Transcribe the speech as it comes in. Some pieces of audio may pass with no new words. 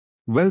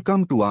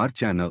Welcome to our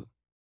channel.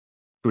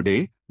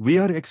 Today, we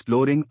are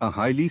exploring a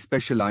highly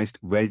specialized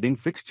welding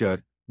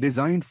fixture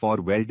designed for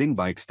welding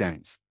bike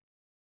stands.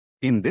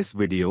 In this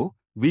video,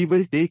 we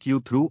will take you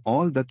through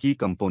all the key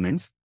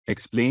components,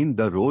 explain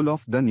the role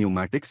of the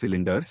pneumatic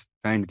cylinders,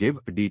 and give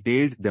a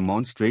detailed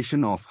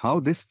demonstration of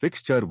how this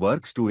fixture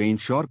works to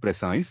ensure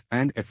precise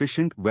and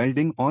efficient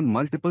welding on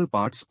multiple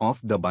parts of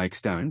the bike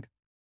stand.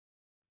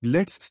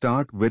 Let's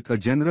start with a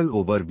general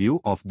overview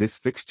of this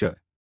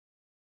fixture.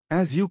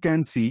 As you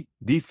can see,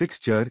 the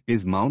fixture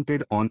is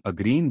mounted on a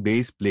green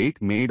base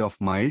plate made of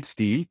mild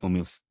steel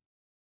humus.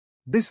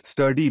 This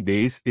sturdy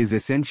base is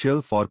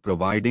essential for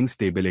providing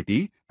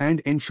stability and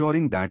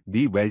ensuring that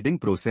the welding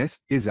process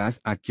is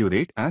as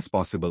accurate as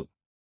possible.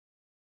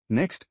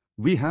 Next,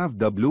 we have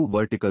the blue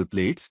vertical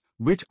plates,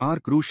 which are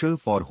crucial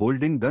for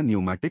holding the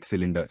pneumatic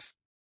cylinders.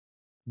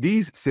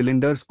 These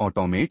cylinders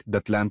automate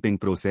the clamping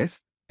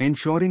process,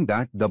 ensuring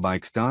that the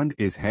bike stand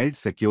is held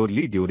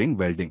securely during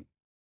welding.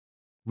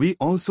 We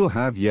also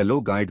have yellow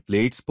guide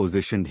plates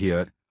positioned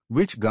here,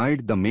 which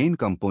guide the main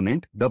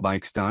component, the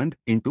bike stand,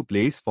 into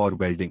place for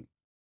welding.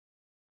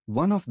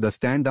 One of the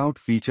standout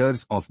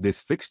features of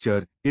this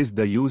fixture is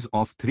the use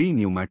of 3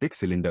 pneumatic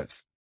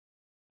cylinders.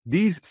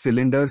 These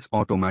cylinders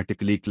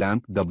automatically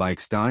clamp the bike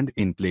stand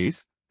in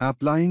place,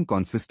 applying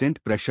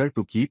consistent pressure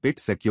to keep it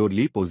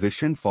securely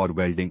positioned for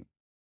welding.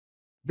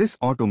 This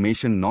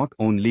automation not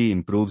only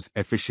improves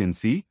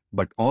efficiency,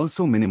 but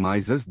also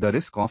minimizes the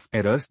risk of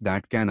errors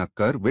that can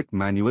occur with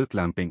manual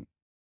clamping.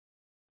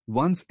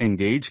 Once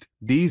engaged,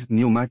 these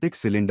pneumatic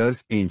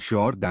cylinders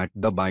ensure that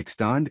the bike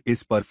stand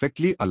is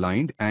perfectly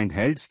aligned and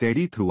held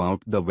steady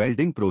throughout the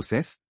welding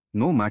process,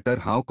 no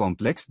matter how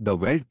complex the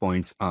weld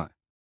points are.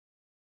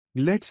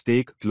 Let's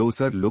take a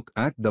closer look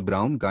at the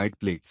brown guide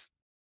plates.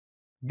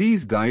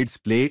 These guides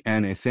play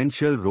an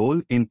essential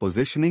role in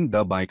positioning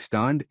the bike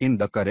stand in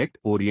the correct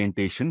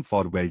orientation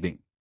for welding.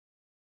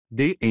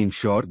 They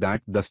ensure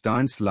that the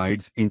stand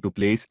slides into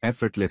place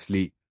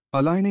effortlessly,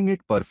 aligning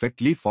it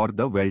perfectly for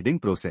the welding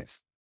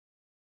process.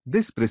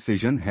 This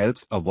precision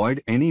helps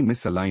avoid any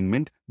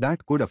misalignment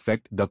that could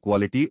affect the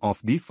quality of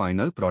the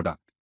final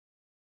product.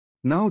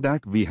 Now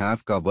that we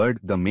have covered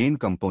the main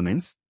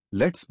components,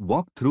 let's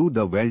walk through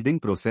the welding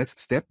process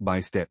step by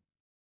step.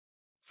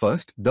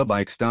 First, the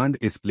bike stand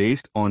is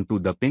placed onto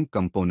the pink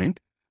component,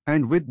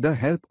 and with the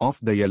help of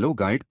the yellow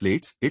guide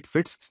plates, it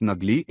fits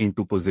snugly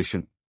into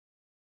position.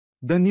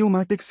 The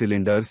pneumatic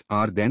cylinders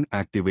are then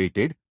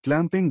activated,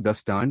 clamping the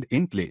stand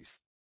in place.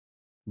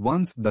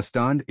 Once the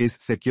stand is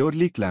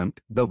securely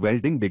clamped, the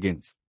welding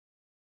begins.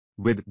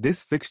 With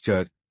this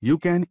fixture, you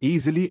can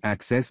easily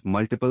access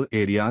multiple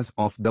areas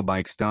of the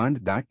bike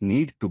stand that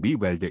need to be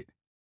welded.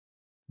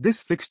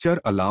 This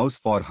fixture allows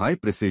for high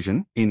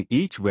precision in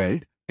each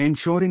weld,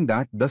 ensuring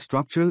that the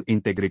structural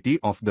integrity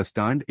of the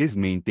stand is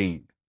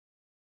maintained.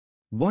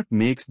 What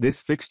makes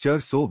this fixture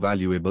so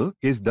valuable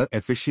is the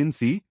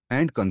efficiency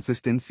and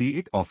consistency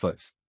it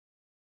offers.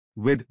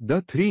 With the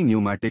 3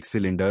 pneumatic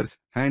cylinders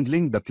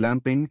handling the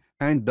clamping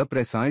and the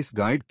precise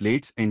guide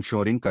plates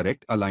ensuring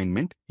correct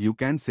alignment, you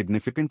can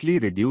significantly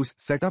reduce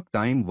setup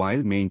time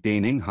while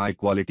maintaining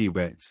high-quality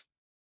welds.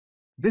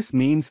 This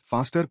means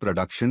faster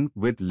production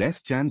with less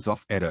chance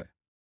of error.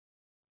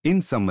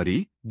 In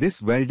summary,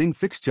 this welding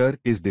fixture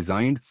is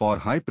designed for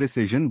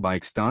high-precision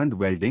bike stand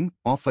welding,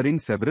 offering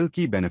several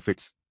key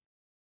benefits.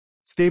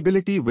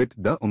 Stability with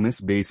the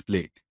humus base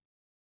plate.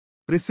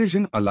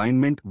 Precision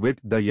alignment with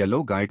the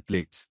yellow guide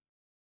plates.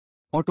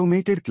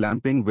 Automated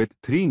clamping with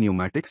 3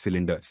 pneumatic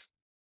cylinders.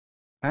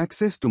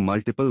 Access to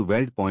multiple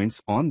weld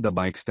points on the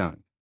bike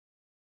stand.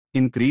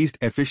 Increased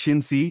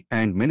efficiency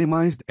and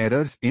minimized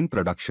errors in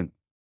production.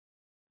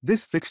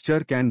 This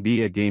fixture can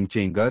be a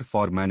game-changer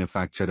for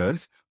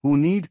manufacturers who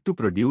need to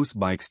produce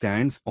bike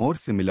stands or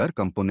similar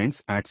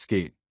components at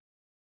scale.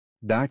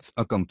 That's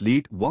a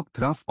complete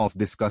walkthrough of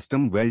this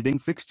custom welding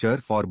fixture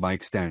for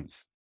bike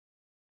stands.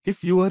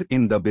 If you are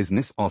in the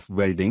business of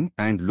welding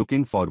and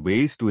looking for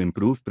ways to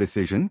improve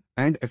precision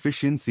and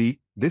efficiency,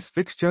 this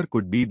fixture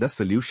could be the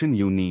solution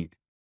you need.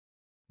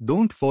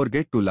 Don't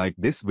forget to like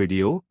this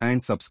video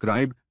and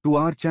subscribe to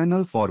our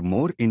channel for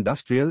more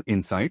industrial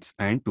insights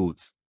and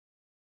tools.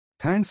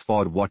 Thanks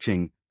for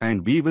watching,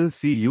 and we will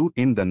see you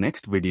in the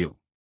next video.